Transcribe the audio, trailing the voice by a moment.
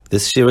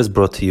This year is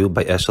brought to you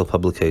by Eshel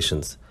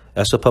Publications.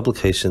 Eshel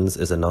Publications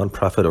is a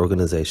non-profit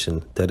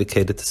organization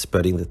dedicated to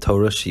spreading the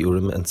Torah,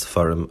 Shiurim, and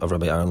Sefarim of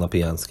Rabbi Aaron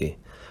Lopiansky.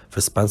 For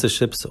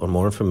sponsorships or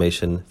more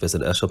information,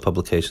 visit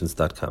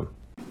eshelpublications.com.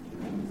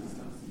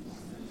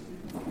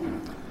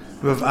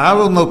 Rav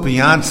Aaron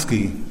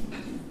Lopiansky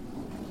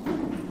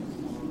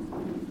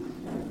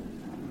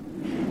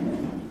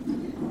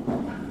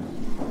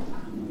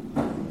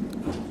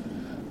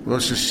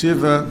Rosh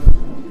Hashiva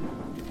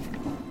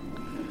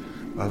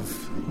of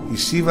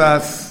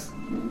Yeshivas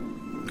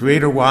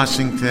Greater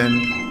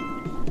Washington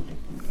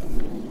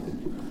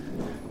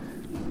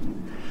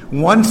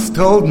once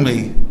told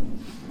me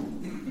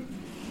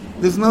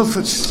there's no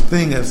such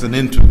thing as an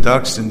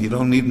introduction. You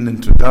don't need an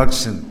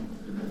introduction.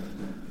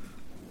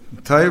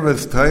 Torah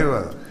is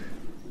Torah.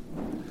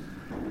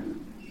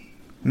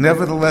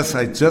 Nevertheless,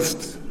 I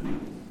just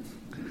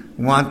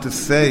want to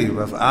say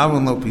Rav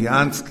Aaron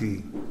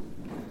Lopiansky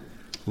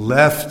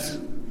left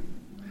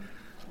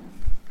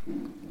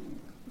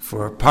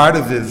for a part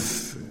of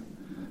his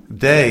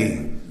day,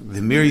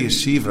 the Mir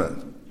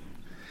Yeshiva,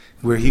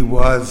 where he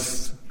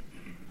was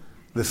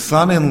the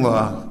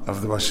son-in-law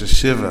of the Rosh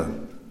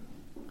Hashiva,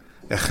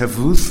 a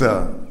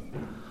chevusa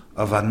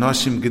of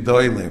Anoshim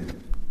Gedolim,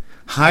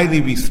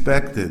 highly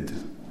respected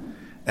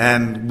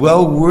and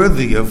well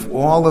worthy of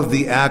all of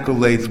the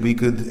accolades we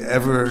could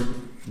ever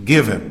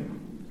give him.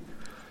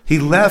 He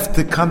left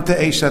to come to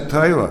Eish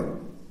HaTorah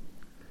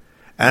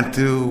and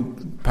to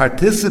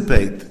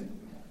participate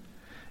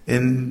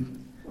in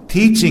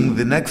teaching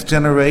the next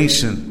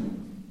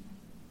generation.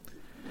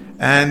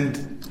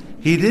 And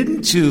he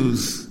didn't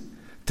choose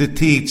to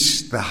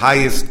teach the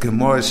highest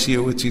Gemara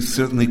Shir, which he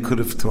certainly could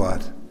have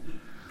taught,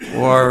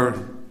 or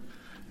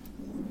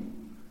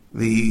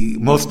the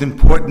most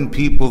important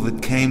people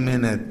that came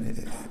in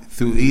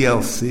through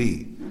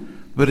ELC.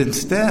 But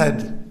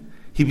instead,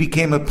 he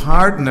became a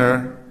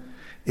partner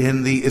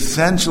in the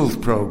Essentials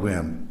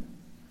program.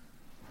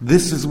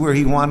 This is where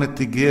he wanted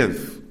to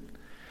give.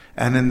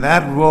 And in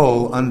that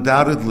role,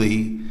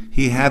 undoubtedly,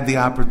 he had the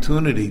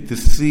opportunity to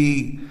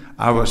see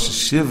our Rosh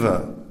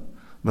Hashiva,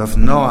 Rav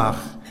Noach,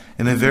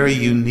 in a very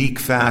unique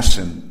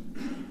fashion.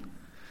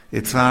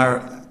 It's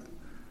our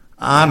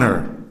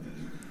honor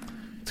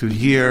to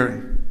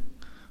hear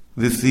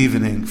this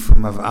evening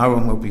from Rav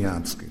Aaron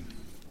Lopiansky.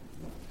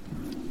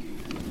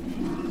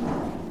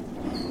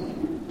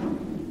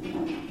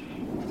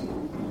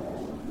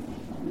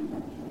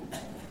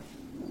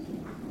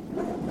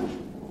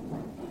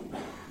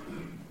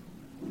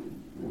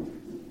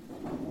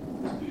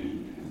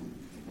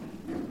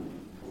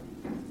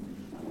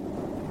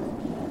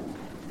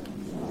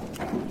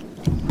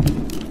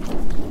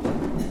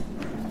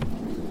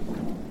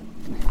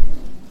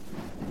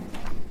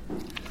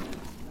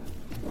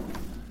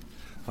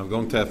 I'm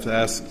going to have to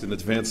ask in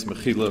advance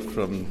Mechila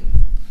from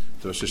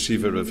the Rosh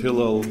Hashiva Rav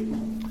Hillel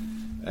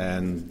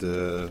and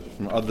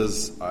from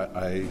others.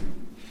 I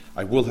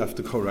will have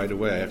to go right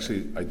away.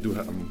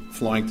 I'm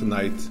flying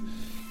tonight.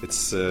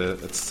 It's a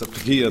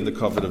pegia in the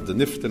cover of the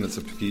Nifton. It's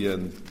a pegia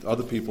and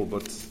other people,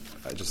 but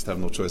I just have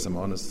no choice. I'm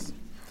honest.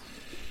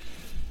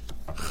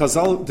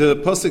 Chazal, the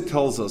pasuk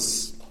tells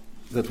us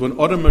that when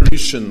Adam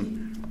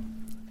Rishon,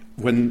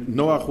 when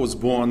Noach was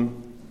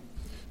born,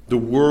 the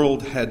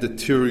world had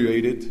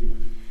deteriorated.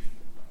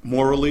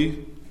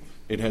 Morally,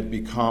 it had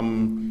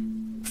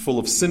become full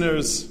of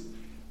sinners,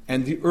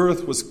 and the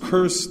earth was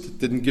cursed,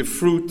 didn't give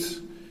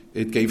fruit,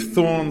 it gave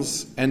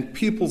thorns, and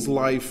people's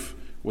life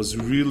was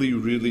really,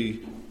 really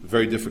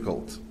very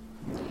difficult.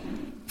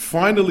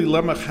 Finally,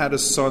 Lamech had a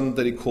son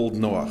that he called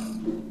Noach.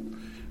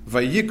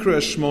 Vayikra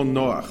Shmo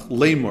Noach,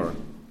 Lemor,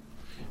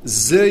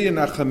 Ze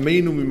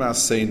Yenachemenu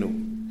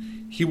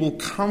Mimaseinu. He will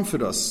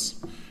comfort us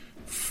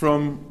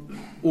from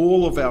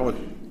all of our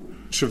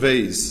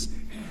travails.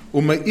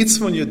 And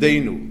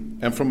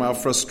from our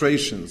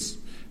frustrations,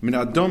 min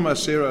adom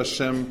asher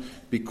Hashem,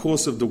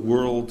 because of the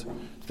world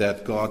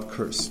that God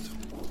cursed.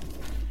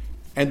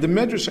 And the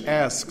Medrash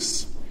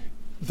asks,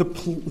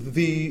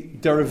 the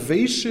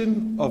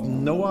derivation of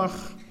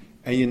Noach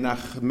and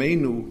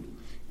Yenachmenu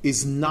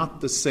is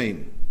not the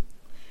same.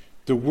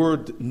 The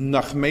word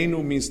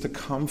Nachmenu means to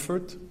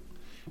comfort.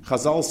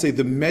 Chazal say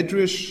the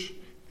Medrash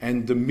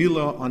and the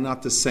Milah are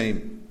not the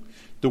same.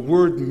 The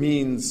word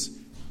means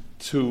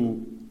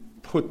to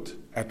put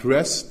at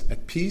rest,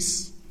 at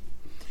peace,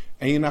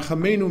 and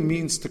Yenachemenu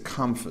means to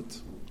comfort.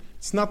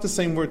 It's not the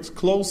same word. It's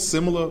close,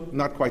 similar,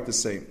 not quite the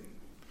same.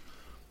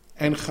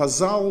 And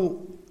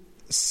Chazal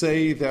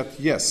say that,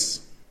 yes,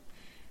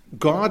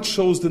 God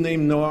chose the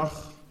name Noach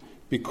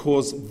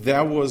because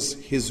that was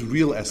his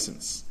real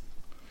essence.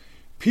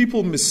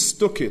 People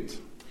mistook it,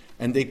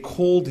 and they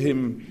called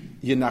him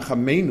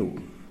Yenachemenu,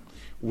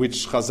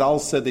 which Chazal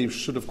said they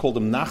should have called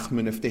him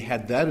Nachman if they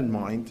had that in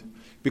mind,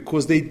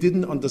 because they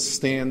didn't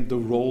understand the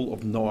role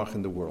of Noach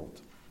in the world.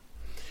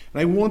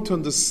 And I want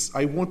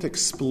to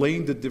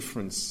explain the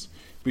difference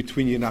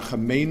between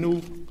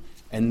Yenachemenu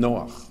and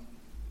Noach.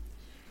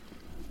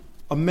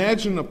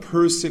 Imagine a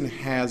person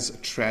has a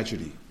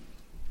tragedy.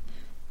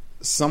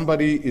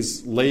 Somebody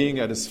is laying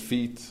at his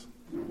feet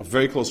a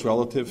very close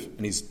relative,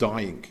 and he's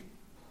dying.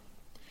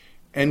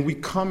 And we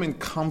come and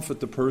comfort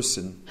the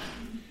person.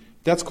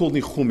 That's called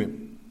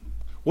nichumim.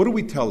 What do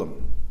we tell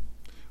him?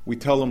 We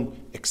tell him,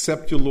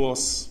 accept your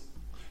loss,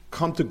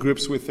 come to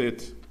grips with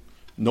it.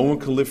 No one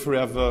can live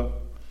forever.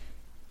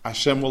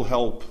 Hashem will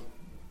help.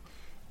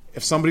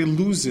 If somebody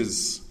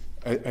loses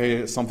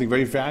something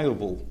very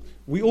valuable,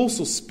 we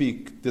also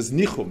speak, there's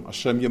nichum,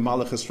 Hashem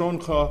yemalech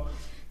esroncha,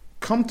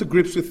 come to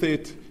grips with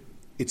it,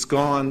 it's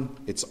gone,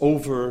 it's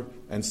over,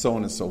 and so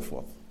on and so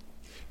forth.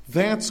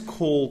 That's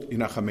called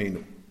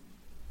Yinachamenu.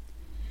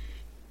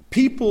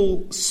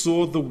 People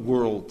saw the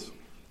world,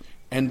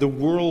 and the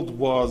world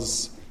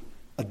was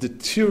a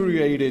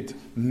deteriorated,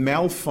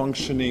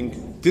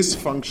 malfunctioning,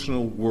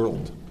 dysfunctional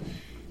world.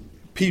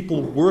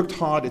 People worked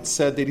hard, it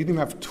said they didn't even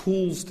have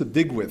tools to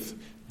dig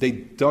with. They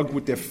dug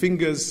with their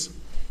fingers,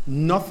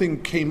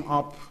 nothing came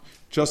up,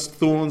 just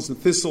thorns and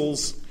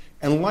thistles,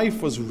 and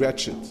life was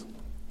wretched.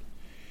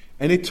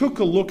 And they took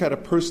a look at a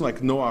person like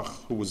Noach,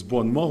 who was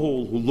born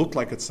Mohol, who looked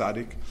like a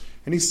tzaddik,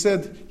 and he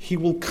said, he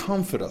will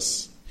comfort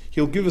us.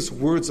 He'll give us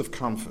words of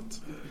comfort.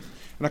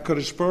 And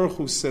HaKadosh Baruch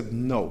Hu said,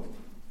 no.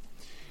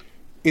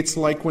 It's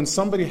like when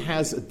somebody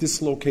has a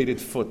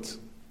dislocated foot,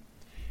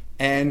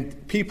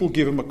 and people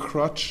give him a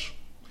crutch,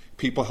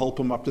 people help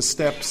him up the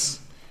steps,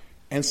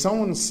 and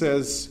someone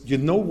says, you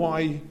know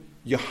why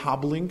you're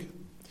hobbling?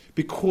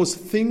 Because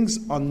things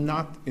are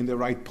not in the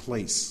right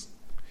place.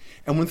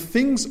 And when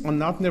things are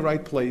not in the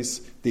right place,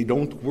 they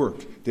don't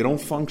work, they don't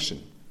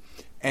function.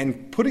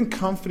 And putting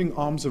comforting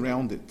arms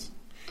around it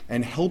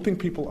and helping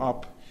people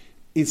up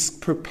is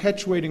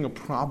perpetuating a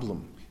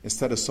problem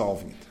instead of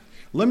solving it.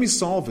 Let me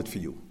solve it for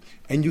you.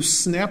 And you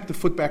snap the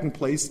foot back in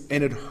place,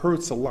 and it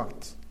hurts a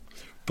lot.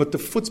 But the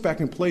foot's back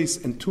in place,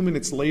 and 2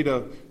 minutes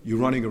later, you're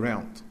running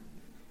around.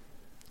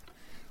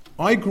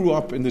 I grew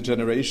up in the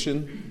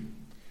generation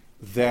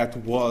that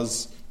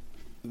was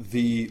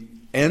the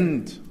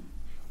end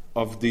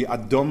of the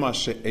Adoma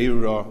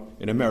She'era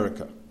in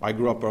America. I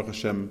grew up, Baruch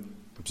Hashem,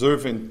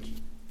 observant,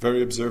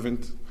 very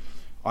observant.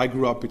 I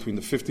grew up between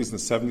the 50s and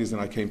the 70s,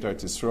 and I came to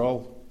Eretz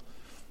Yisrael.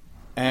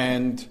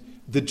 And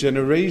the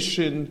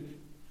generation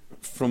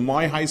from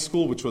my high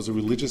school, which was a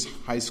religious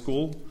high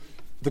school,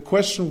 the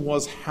question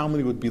was how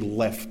many would be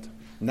left,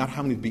 not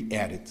how many would be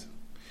added.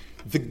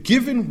 The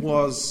given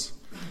was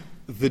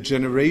the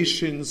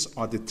generations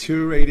are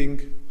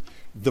deteriorating.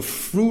 The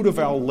fruit of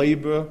our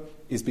labor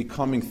is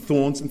becoming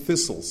thorns and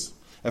thistles.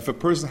 If a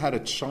person had a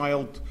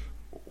child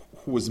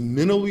who was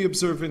minimally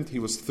observant, he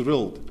was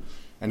thrilled.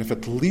 And if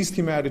at least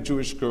he married a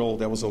Jewish girl,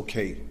 that was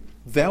okay.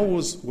 That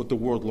was what the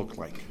world looked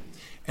like.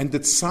 And the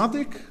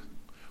tzaddik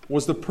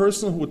was the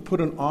person who would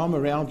put an arm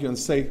around you and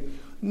say,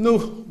 no,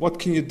 what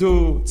can you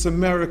do? It's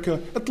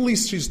America. At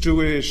least she's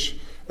Jewish.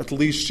 At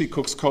least she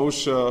cooks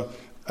kosher.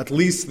 At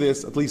least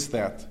this, at least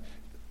that.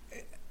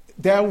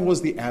 That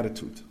was the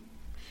attitude.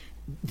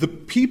 The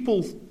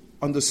people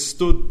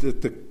understood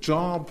that the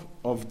job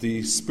of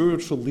the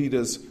spiritual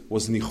leaders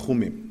was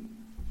nichumim.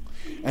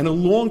 And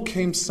along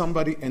came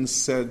somebody and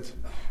said,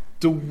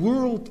 the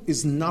world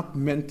is not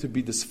meant to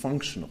be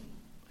dysfunctional.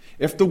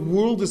 If the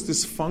world is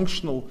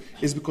dysfunctional,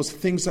 it's because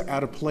things are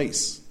out of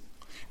place.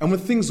 And when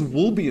things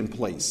will be in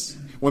place,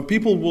 when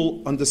people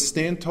will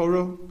understand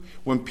Torah,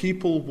 when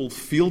people will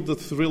feel the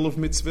thrill of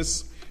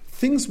mitzvahs,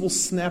 things will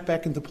snap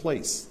back into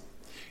place.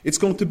 It's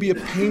going to be a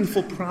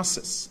painful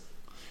process.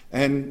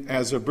 And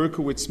as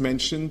Berkowitz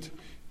mentioned,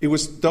 it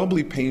was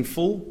doubly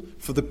painful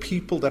for the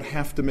people that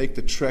have to make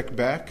the trek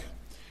back,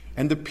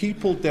 and the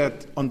people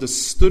that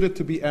understood it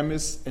to be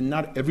emes, and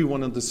not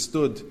everyone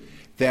understood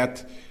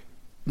that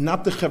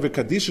not the Chevre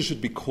Kadisha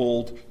should be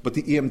called, but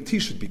the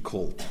EMT should be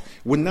called.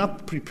 We're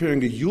not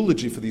preparing a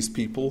eulogy for these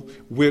people.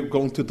 We're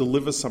going to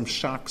deliver some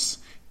shocks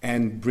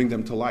and bring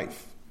them to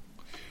life.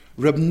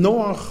 Reb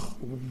Noach,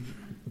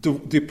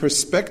 the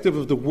perspective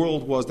of the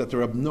world was that the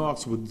Reb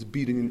Noachs would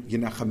be the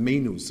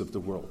Yinachamenus of the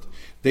world.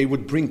 They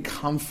would bring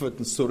comfort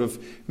and sort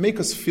of make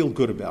us feel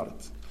good about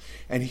it.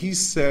 And he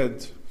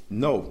said,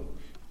 no,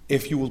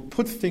 if you will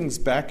put things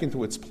back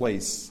into its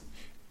place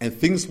and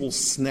things will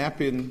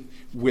snap in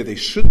where they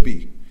should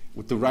be,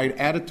 with the right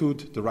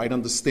attitude, the right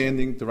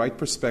understanding, the right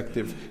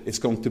perspective, it's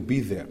going to be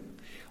there.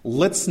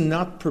 Let's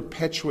not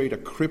perpetuate a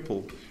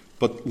cripple,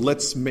 but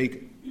let's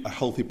make a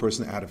healthy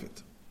person out of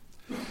it.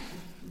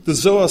 The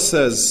Zohar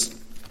says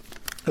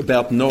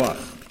about Noach,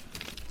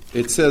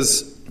 it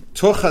says,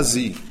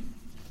 Tochazi,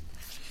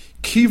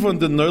 Kivon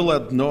de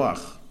Nolad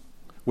Noach,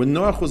 when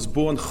Noach was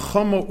born,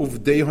 Chama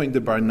uvdeho in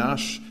the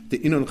Barnash, the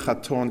Inun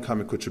Chaton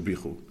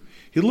Kamekuchabichu.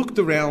 He looked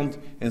around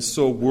and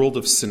saw a world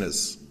of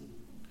sinners.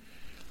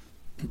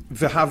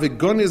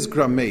 V'havegonis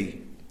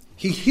gramei,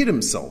 he hid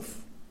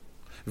himself.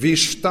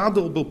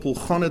 V'ishtadol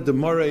b'pulchane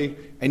demorei,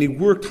 and he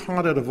worked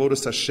hard at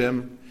avodas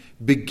Hashem.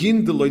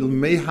 Begin the loyal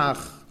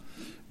mehach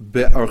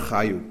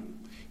be'archayu.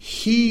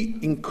 He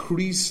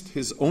increased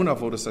his own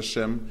avodas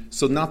Hashem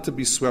so not to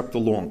be swept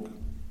along.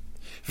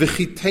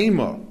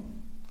 V'chitema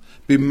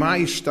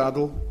b'mai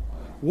ishtadol.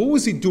 What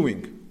was he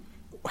doing?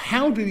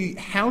 how did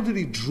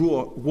he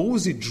draw? What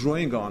was he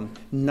drawing on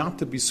not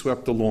to be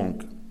swept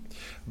along?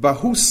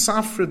 Bahu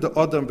Safra the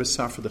Adam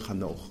Besafra the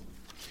Chanoch.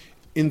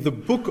 In the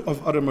book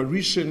of Adam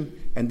Arishan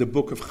and the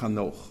book of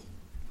Chanoch,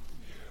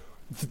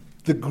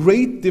 the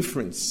great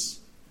difference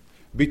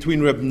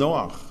between Reb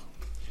Noach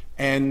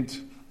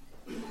and,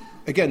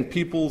 again,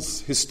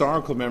 people's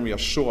historical memory are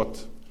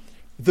short.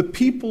 The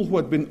people who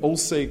had been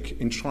osek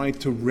in trying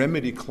to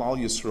remedy Klal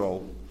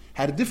Yisrael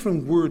had a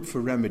different word for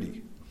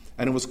remedy,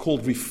 and it was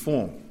called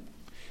reform.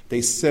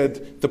 They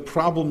said the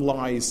problem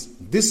lies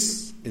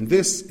in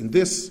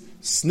this,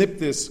 snip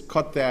this,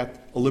 cut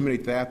that,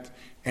 eliminate that,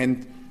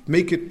 and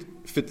make it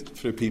fit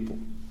for people.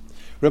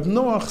 Reb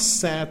Noach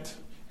sat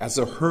as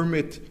a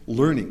hermit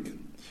learning.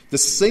 The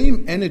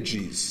same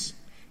energies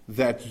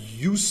that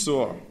you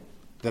saw,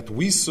 that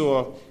we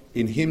saw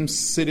in him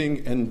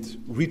sitting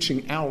and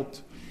reaching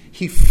out,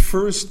 he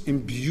first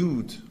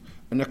imbued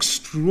an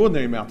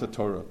extraordinary amount of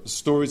Torah. The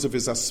stories of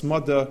his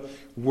asmada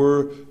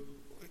were,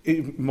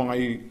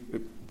 my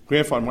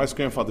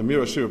grandfather,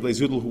 Mira Shir Blaise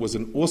Yudel, who was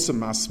an awesome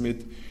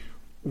masmid,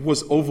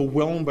 was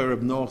overwhelmed by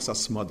Reb Noach's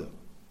asmada.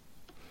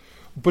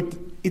 But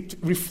it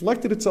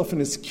reflected itself in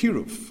his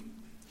kiruv.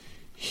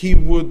 He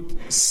would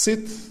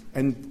sit,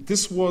 and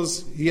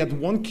he had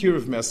one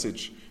kiruv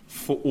message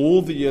for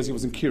all the years he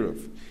was in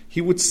kiruv.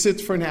 He would sit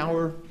for an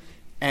hour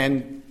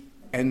and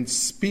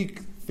speak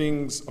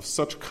things of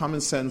such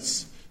common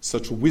sense,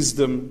 such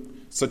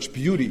wisdom, such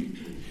beauty.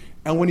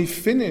 And when he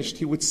finished,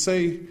 he would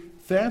say,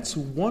 that's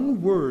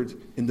one word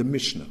in the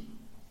Mishnah.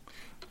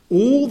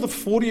 All the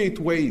 48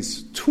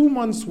 ways, 2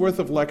 months worth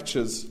of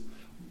lectures,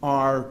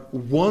 are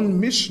one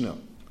Mishnah.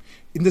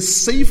 In the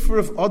Sefer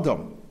of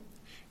Adam,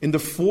 in the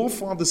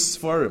forefathers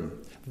Sfarim,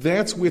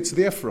 that's where it's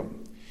there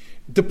from.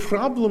 The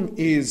problem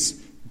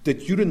is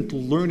that you didn't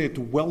learn it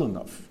well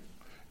enough.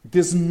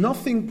 There's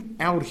nothing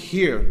out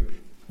here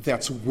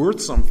that's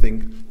worth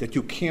something that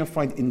you can't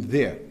find in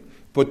there.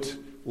 But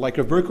like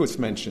Berkowitz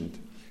mentioned,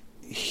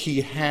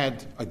 he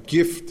had a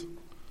gift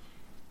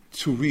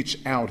to reach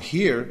out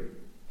here.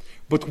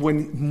 But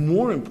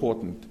more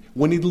important,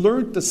 when he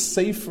learned the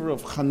Sefer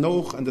of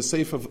Chanoch and the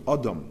Sefer of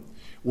Adam,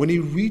 when he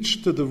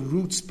reached to the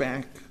roots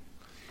back,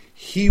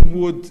 he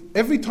would,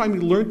 every time he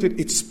learned it,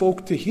 it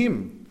spoke to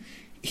him.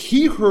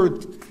 He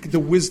heard the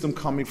wisdom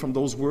coming from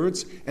those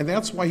words, and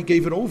that's why he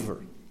gave it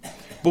over.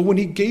 But when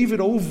he gave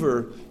it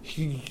over,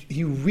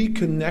 he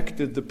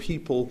reconnected the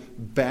people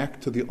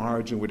back to the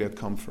origin where they had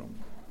come from.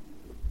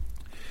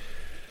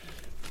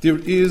 There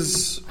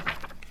is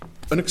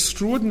an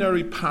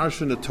extraordinary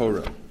parsha in the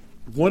Torah,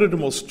 one of the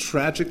most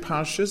tragic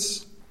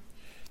parshas,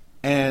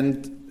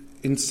 and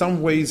in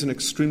some ways an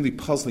extremely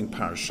puzzling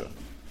parsha.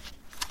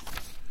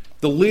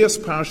 The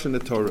last parsha in the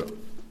Torah.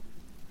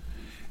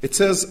 It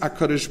says,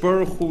 HaKadosh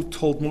Baruch Hu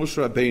told Moshe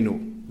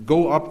Rabbeinu,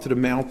 go up to the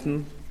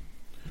mountain,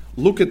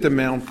 look at the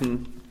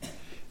mountain,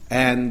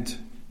 and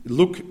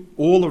look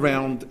all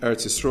around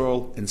Eretz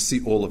Yisrael and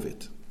see all of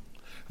it.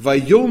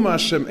 Vayom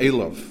Hashem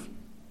Elav.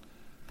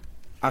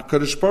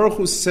 HaKadosh Baruch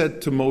Hu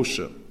said to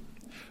Moshe,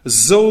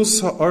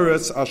 Zos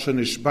ha'aretz asher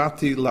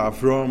nishbati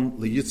la'Avram,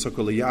 liYitzchak,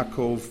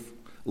 liYaakov,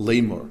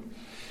 Lemor.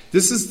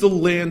 This is the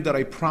land that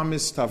I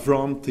promised to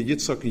Avram, to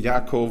Yitzchak and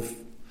Yaakov.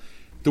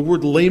 The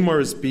word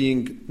Lemor is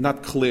being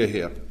not clear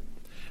here.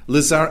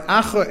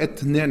 Lizar'acha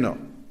etnena.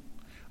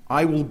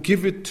 I will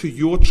give it to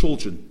your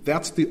children.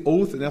 That's the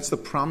oath and that's the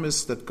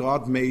promise that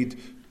God made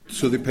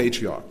to the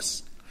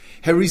patriarchs.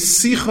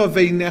 Herisicha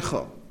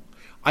veinecha.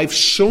 I've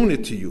shown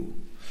it to you.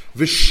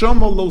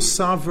 V'shama lo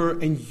saver,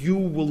 and you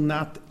will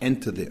not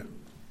enter there.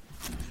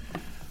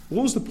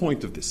 What was the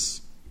point of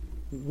this?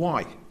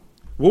 Why?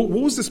 What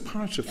was this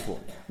parsha for?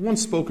 One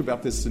spoke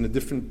about this in a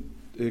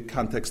different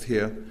context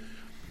here.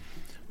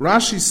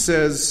 Rashi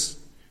says,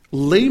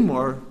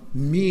 Lemor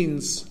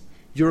means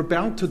you're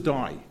about to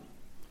die.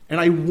 And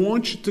I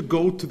want you to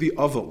go to the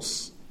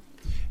Avos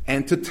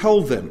and to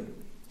tell them,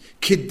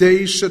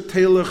 Kidei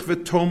shetelech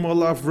v'tomer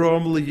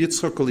l'Avram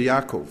liYitzchak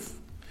liYaakov.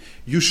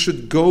 You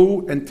should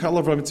go and tell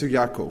Avram and to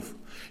Yaakov,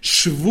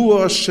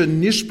 Shvua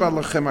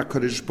shenishba lachem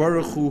HaKadosh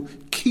Baruch Hu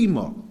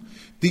kima.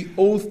 The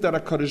oath that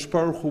HaKadosh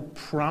Baruch Hu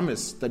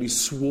promised, that he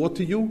swore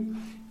to you,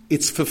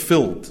 it's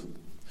fulfilled.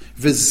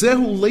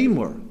 V'zehu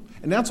Lemor.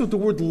 And that's what the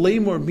word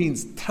Lemor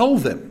means. Tell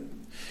them.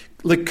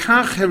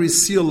 Lekach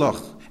herisi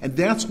alach. And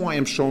that's why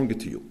I'm showing it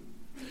to you.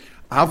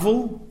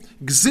 Avol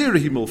gzir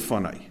himel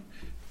fanai.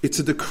 It's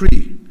a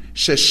decree.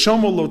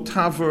 Sheshama lo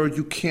taver,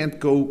 you can't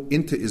go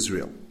into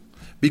Israel.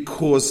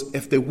 Because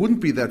if there wouldn't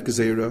be that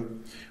gezerah,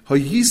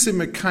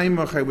 hayisim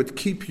mekaimach, I would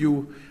keep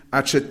you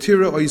at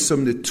shetira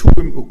oisam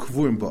netuim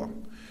ukvuim ba,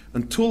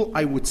 until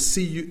I would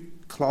see you,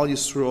 Klal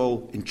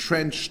Yisrael,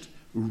 entrenched,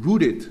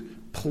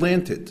 rooted,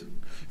 planted,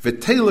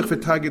 v'teilech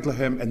v'tagid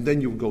lahem, and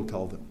then you would go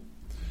tell them.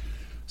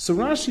 So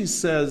Rashi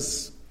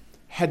says,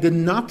 had there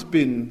not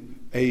been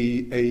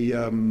a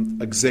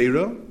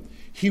gezerah,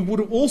 he would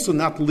have also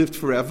not lived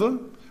forever,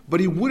 but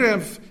he would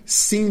have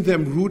seen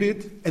them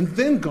rooted and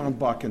then gone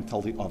back and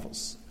tell the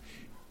others.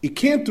 He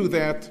can't do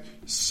that,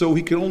 so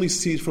he can only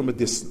see it from a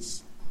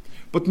distance.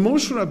 But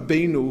Moshe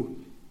Rabbeinu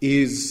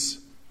is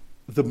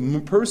the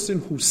person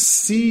who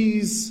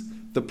sees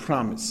the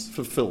promise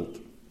fulfilled.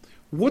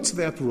 What's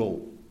that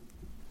role?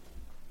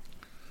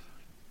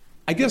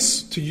 I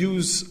guess to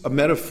use a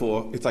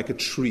metaphor, it's like a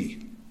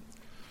tree.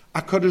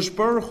 HaKadosh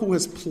Baruch Hu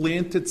has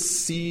planted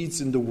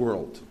seeds in the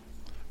world,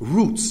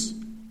 roots,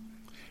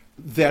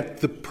 that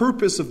the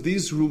purpose of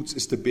these roots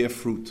is to bear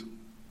fruit.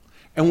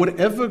 And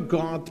whatever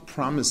God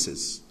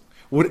promises,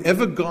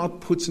 whatever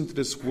God puts into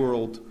this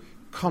world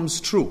comes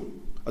true.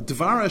 A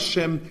Dvar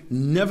Hashem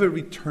never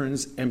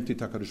returns empty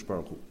to HaKadosh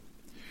Baruch Hu.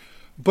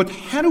 But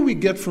how do we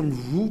get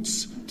from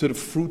roots to the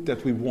fruit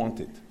that we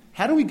wanted?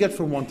 How do we get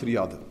from one to the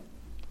other?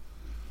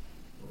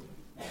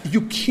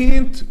 You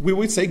can't, we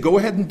would say, go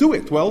ahead and do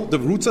it. Well, the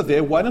roots are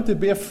there, why don't they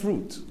bear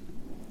fruit?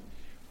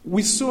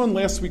 We saw in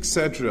last week's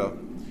Sedra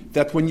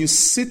that when you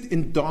sit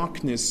in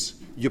darkness,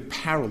 you're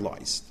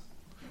paralyzed.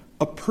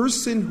 A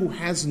person who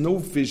has no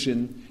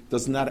vision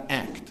does not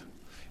act.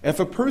 If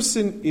a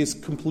person is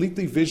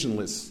completely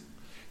visionless,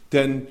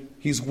 then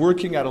he's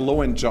working at a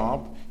low-end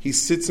job, he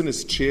sits in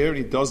his chair,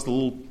 he does the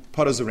little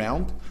putters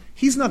around.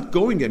 He's not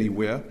going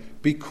anywhere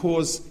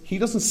because he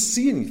doesn't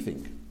see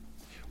anything.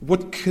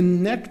 What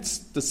connects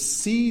the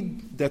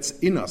seed that's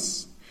in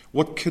us,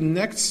 what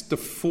connects the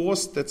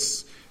force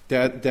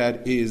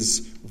that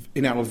is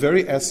in our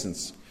very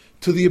essence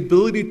to the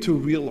ability to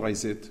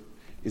realize it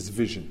is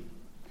vision.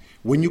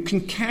 When you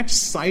can catch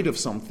sight of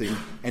something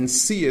and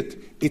see it,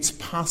 it's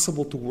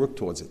possible to work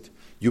towards it.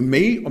 You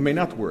may or may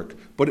not work,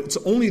 but it's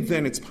only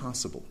then it's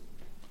possible.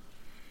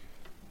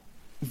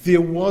 So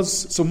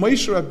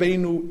Moshe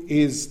Rabbeinu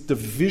is the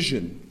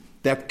vision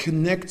that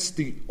connects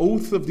the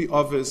oath of the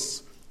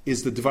Avos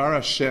is the Dvar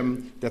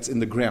Hashem that's in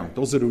the ground.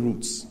 Those are the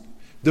roots.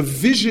 The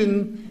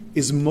vision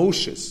is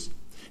Moshe's.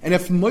 And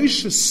if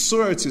Moshe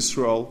saw Eretz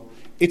Yisrael,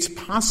 it's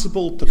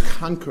possible to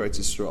conquer Eretz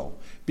Yisrael,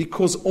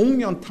 because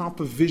only on top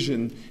of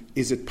vision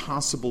is it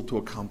possible to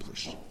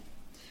accomplish.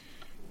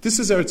 This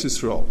is Eretz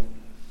Yisrael.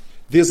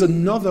 There's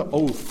another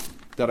oath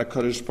that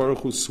HaKadosh Baruch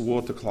Hu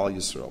swore to Klal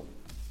Yisrael.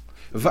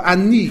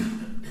 V'ani,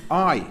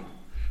 I,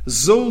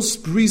 zos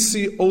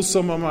brisi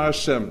osam amar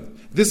Hashem.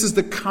 This is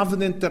the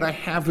covenant that I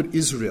have with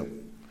Israel.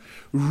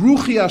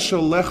 Ruchi asher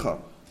lecha,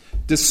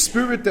 the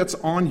spirit that's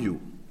on you,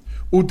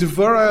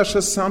 udvarai asher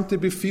samte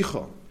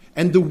beficha,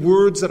 and the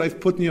words that I've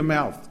put in your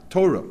mouth,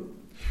 Torah.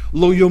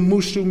 Lo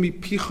yomushu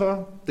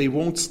mipicha, they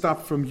won't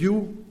stop from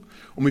you.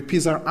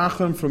 Umipizar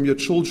acham, from your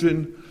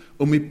children.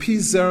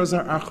 Umipizar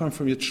zar acham,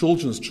 from your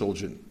children's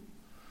children.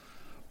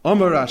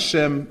 Amar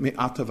Hashem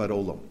me'ata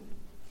varolam.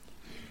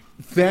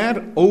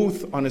 That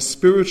oath on a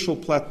spiritual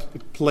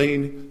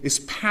plane is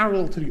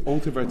parallel to the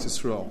oath of Eretz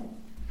Yisrael.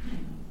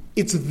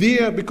 It's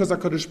there because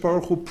HaKadosh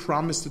Baruch Hu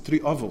promised the three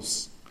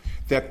Avos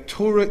that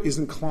Torah is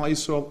in Klal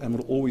Yisrael and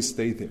will always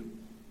stay there.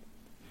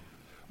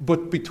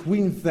 But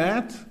between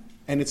that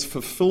and its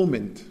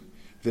fulfillment,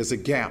 there's a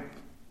gap.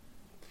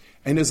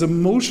 And there's a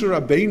Moshe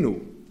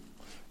Rabbeinu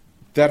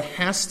that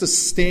has to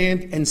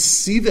stand and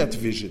see that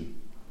vision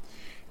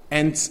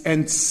and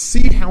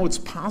see how it's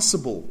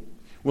possible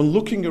when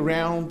looking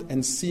around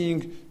and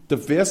seeing the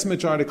vast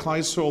majority of Klal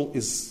Yisrael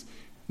is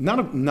not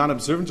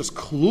observant, just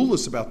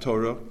clueless about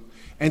Torah,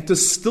 and to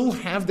still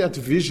have that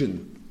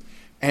vision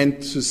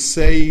and to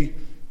say,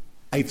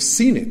 I've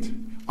seen it.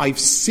 I've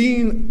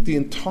seen the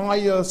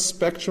entire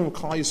spectrum of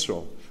Klal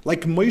Yisrael.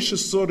 Like Moshe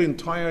saw the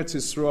entire Eretz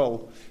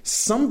Yisrael,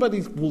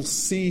 somebody will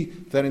see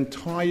that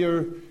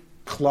entire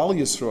Klal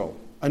Yisrael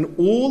and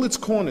all its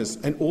corners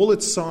and all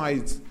its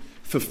sides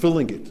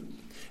fulfilling it.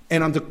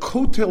 And on the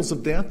coattails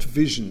of that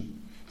vision,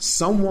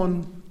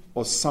 someone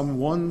or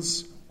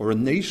someone's or a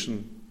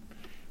nation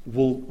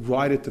will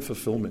ride it to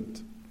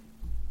fulfillment.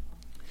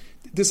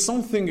 There's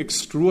something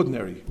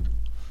extraordinary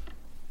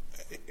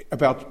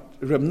about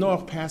Reb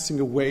Noach passing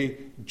away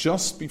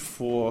just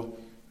before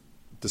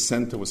the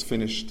center was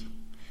finished.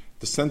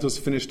 The center was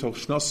finished Toch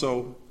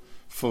Shnoso.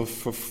 For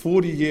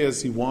 40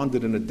 years he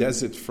wandered in a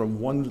desert from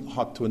one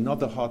hut to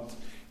another hut,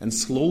 and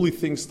slowly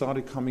things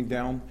started coming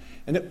down.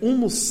 And it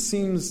almost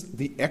seems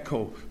the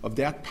echo of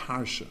that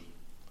parsha.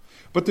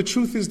 But the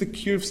truth is the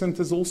Kiev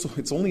Center is also,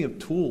 it's only a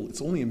tool,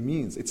 it's only a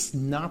means. It's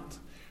not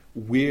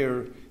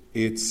where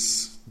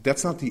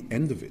that's not the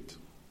end of it.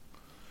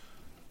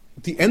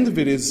 The end of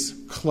it is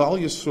Klal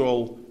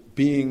Yisrael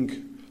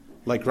being,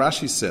 like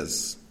Rashi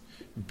says,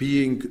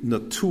 being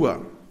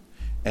natua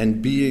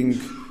and being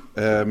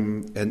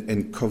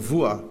and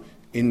kavua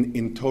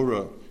in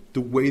Torah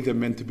the way they're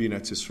meant to be in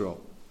Eretz Yisrael.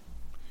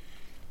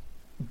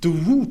 The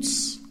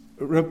roots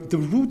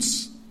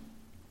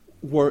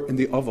were in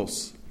the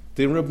Avos.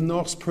 The Reb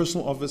Noach's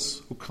personal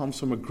Avos, who comes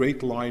from a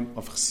great line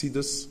of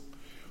Chassidus,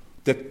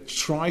 that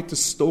tried to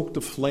stoke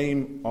the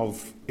flame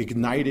of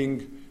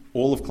igniting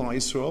all of Klal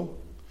Yisrael,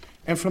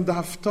 and from the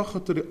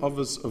Haftacha to the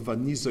Avos of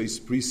Anizos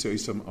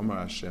Brisoisam Amar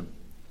Hashem.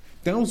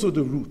 Those are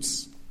the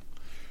roots.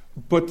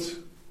 But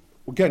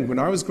again, when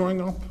I was growing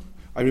up,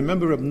 I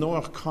remember Reb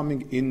Noach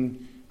coming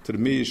in to the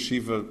Meir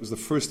Yeshiva. It was the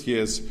first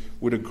years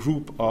with a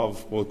group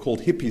of what were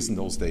called hippies in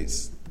those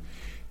days.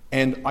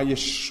 And I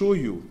assure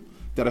you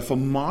that if a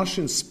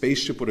Martian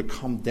spaceship would have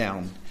come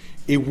down,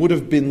 it would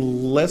have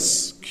been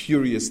less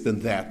curious than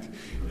that.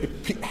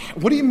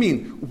 What do you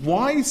mean?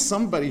 Why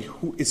somebody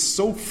who is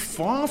so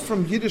far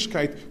from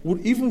Yiddishkeit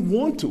would even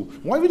want to?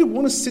 Why would he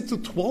want to sit to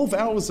 12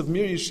 hours of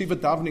Mir Yeshiva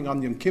davening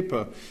on Yom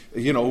Kippur,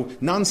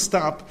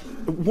 nonstop?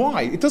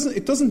 Why? It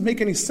doesn't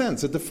make any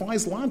sense. It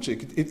defies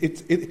logic.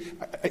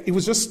 It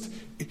was just.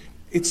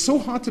 It's so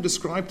hard to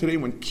describe today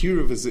when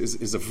kiruv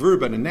is a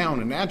verb and a noun,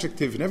 an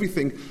adjective, and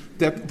everything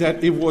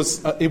that it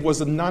was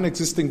a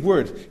non-existing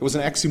word. It was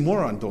an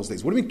oxymoron those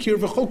days. What do you mean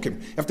kiruv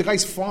v'chokim? If the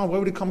guy's far, why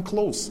would he come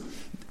close?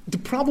 The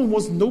problem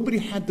was nobody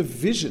had the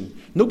vision.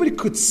 Nobody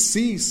could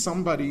see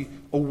somebody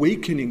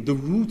awakening the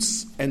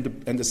roots and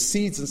the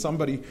seeds in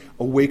somebody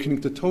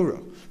awakening to Torah.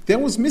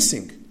 That was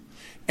missing.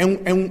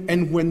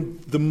 And when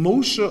the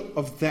Moshe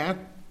of that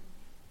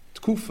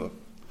Tkufa,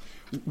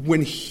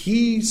 when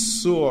he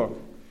showed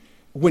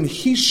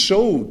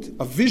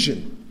a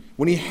vision,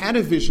 when he had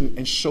a vision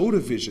and showed a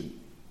vision,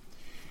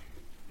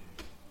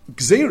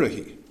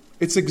 Gzeirahi,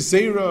 it's a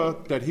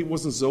Gzeira that he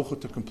wasn't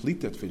Zocha to complete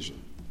that vision.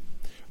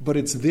 But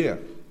it's there.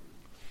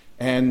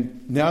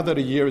 And now that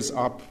a year is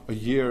up,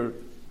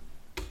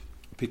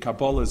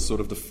 Kabbalah is sort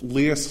of the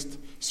last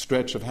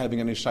stretch of having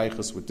any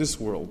shaychus with this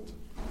world.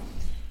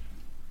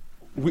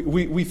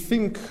 We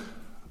think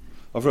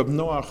of Reb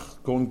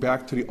Noach going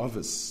back to the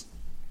Ovis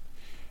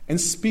and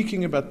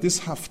speaking about this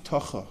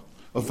haftacha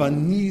of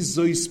Ani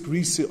zois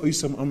brise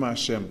oisam Am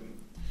Hashem.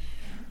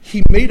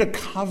 He made a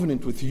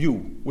covenant with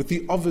you, with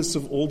the Ovis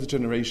of all the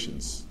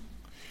generations,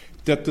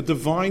 that the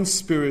divine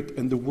spirit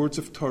and the words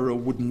of Torah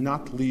would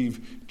not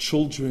leave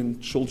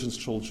children's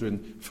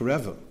children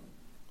forever.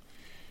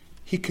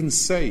 He can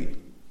say,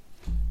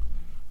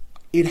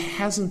 it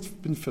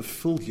hasn't been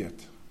fulfilled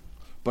yet,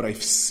 but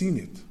I've seen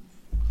it.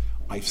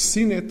 I've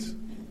seen it,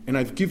 and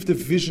I've given the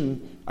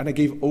vision, and I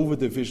gave over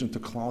the vision to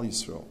Klal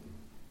Yisrael.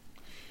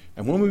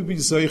 And when we be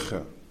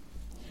zeicha,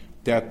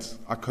 that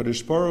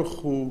HaKadosh Baruch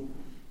Hu,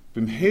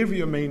 b'mheir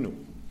yameinu,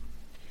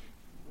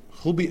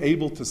 he'll be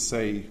able to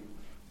say,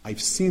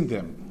 I've seen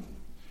them,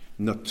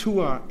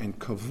 Natua and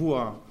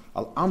Kavua,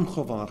 Al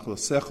Amcha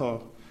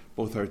v'Achlosecha,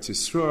 both Eretz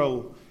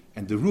Yisrael,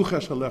 and the Ruach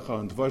Shalecha,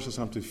 and Dvar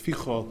Shasam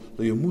Teficha,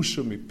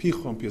 Le'yamusha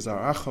mipicha,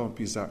 Pizaracha,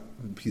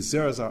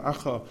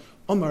 Pizaracha,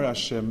 Omar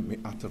Hashem,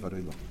 Me'ata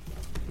Varela.